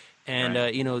 And,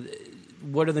 Right.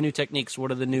 What are the new techniques?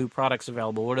 What are the new products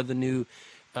available? What are the new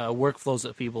workflows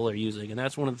that people are using? And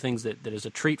that's one of the things that is a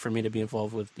treat for me to be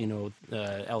involved with,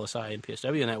 LSI and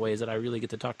PSW in that way, is that I really get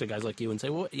to talk to guys like you and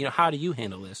say, well, how do you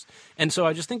handle this? And so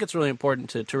I just think it's really important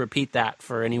to repeat that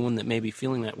for anyone that may be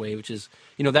feeling that way, which is,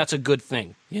 that's a good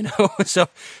thing, so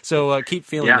keep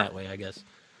feeling that way, I guess.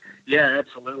 Yeah,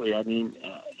 absolutely. I mean,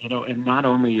 and not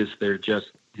only is there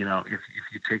just, if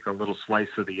you take a little slice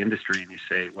of the industry and you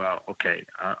say, well, okay,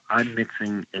 I'm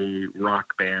mixing a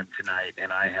rock band tonight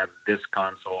and I have this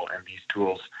console and these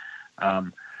tools,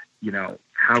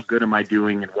 how good am I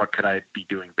doing and what could I be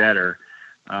doing better?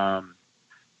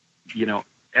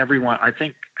 Everyone, I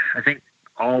think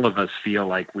all of us feel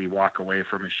like we walk away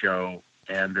from a show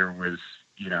and there was,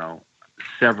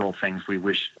 several things we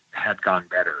wish had gone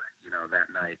better,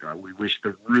 that night. We wish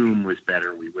the room was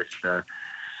better. We wish the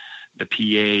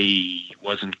PA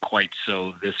wasn't quite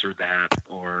so this or that,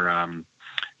 or,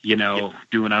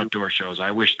 doing outdoor shows.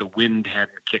 I wish the wind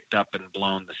hadn't kicked up and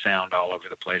blown the sound all over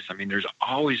the place. I mean, there's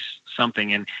always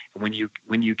something. And when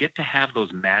you get to have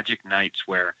those magic nights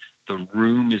where the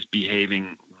room is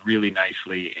behaving really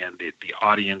nicely and the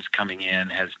audience coming in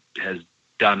has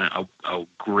done a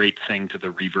great thing to the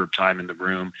reverb time in the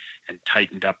room and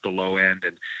tightened up the low end.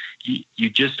 And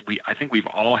I think we've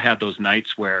all had those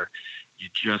nights where you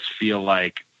just feel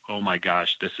like, oh my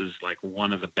gosh, this is like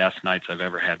one of the best nights I've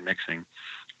ever had mixing.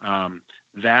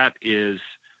 Those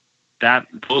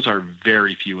are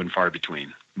very few and far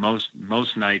between. Most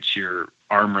nights you're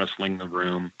arm wrestling the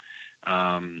room,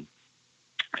 and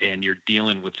you're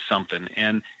dealing with something.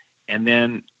 And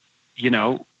then,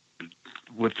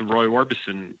 with the Roy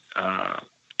Orbison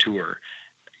tour,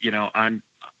 I'm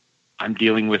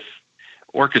dealing with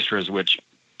orchestras, which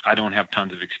I don't have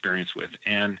tons of experience with.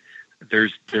 And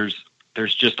there's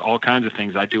just all kinds of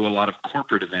things. I do a lot of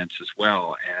corporate events as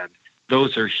well, and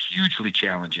those are hugely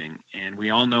challenging. And we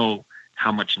all know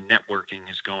how much networking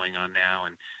is going on now,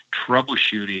 and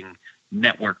troubleshooting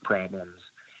network problems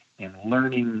and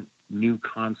learning new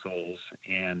consoles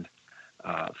and,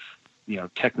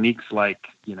 techniques like,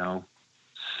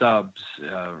 subs,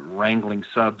 wrangling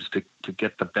subs to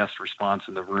get the best response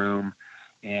in the room.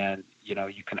 And,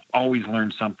 you can always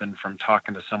learn something from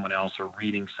talking to someone else or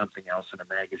reading something else in a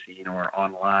magazine or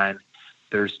online.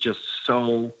 There's just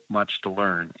so much to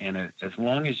learn. And as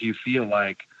long as you feel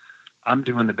like I'm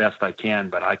doing the best I can,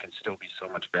 but I can still be so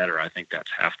much better, I think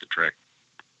that's half the trick.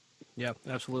 Yeah,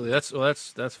 absolutely. That's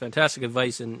fantastic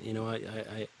advice. And,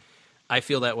 I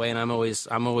feel that way, and I'm always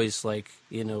like,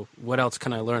 what else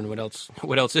can I learn? What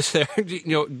else is there?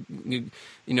 Madly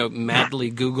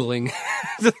Googling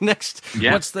the next,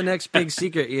 what's the next big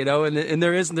secret? And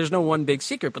there's no one big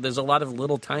secret, but there's a lot of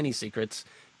little tiny secrets,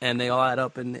 and they all add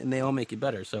up, and they all make you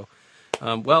better. So,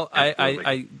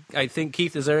 I think,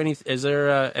 Keith, is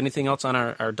there anything else on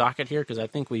our docket here? Because I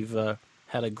think we've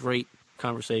had a great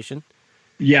conversation.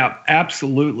 Yeah,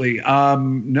 absolutely.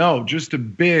 No, just a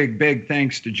big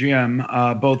thanks to Jim,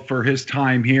 both for his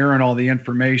time here and all the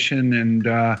information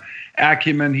and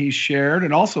acumen he shared,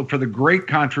 and also for the great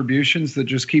contributions that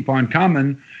just keep on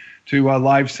coming to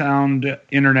Live Sound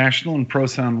International and Pro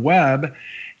Sound Web.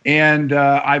 And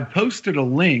I've posted a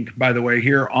link, by the way,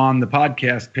 here on the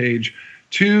podcast page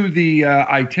to the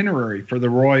itinerary for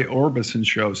the Roy Orbison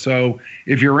show. So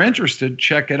if you're interested,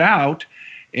 check it out.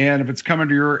 And if it's coming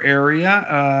to your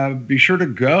area, be sure to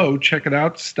go check it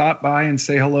out. Stop by and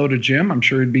say hello to Jim. I'm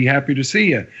sure he'd be happy to see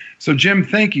you. So, Jim,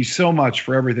 thank you so much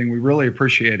for everything. We really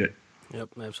appreciate it. Yep,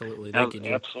 absolutely. Thank you,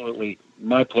 Jim. Absolutely,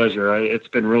 my pleasure. It's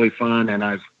been really fun, and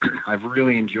I've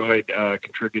really enjoyed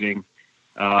contributing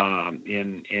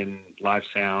in Live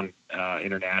Sound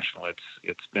International.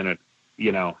 It's been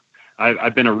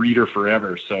I've been a reader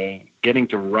forever, so getting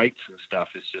to write some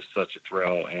stuff is just such a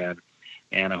thrill, and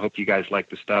I hope you guys like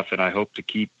the stuff, and I hope to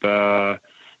keep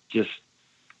just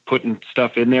putting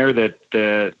stuff in there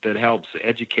that helps.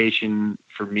 Education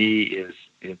for me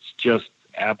it's just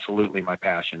absolutely my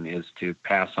passion, is to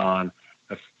pass on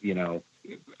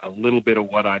a little bit of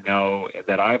what I know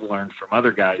that I've learned from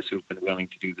other guys who've been willing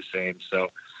to do the same.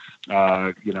 So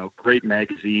great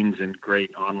magazines and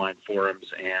great online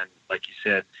forums, and like you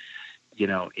said,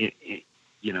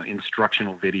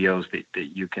 instructional videos that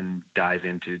you can dive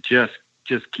into.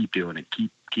 Just keep doing it,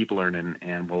 keep learning,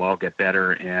 and we'll all get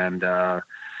better. And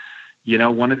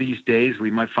one of these days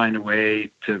we might find a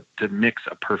way to mix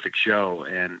a perfect show,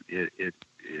 and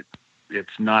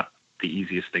it's not the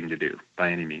easiest thing to do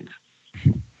by any means.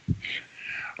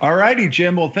 All righty,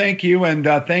 Jim. Well, thank you, and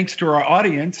thanks to our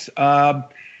audience,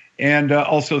 and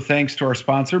also thanks to our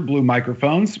sponsor, Blue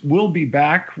Microphones. We'll be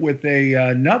back with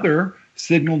another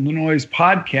Signal to Noise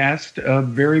podcast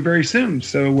very, very soon.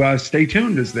 So stay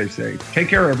tuned, as they say. Take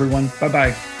care, everyone.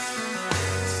 Bye-bye.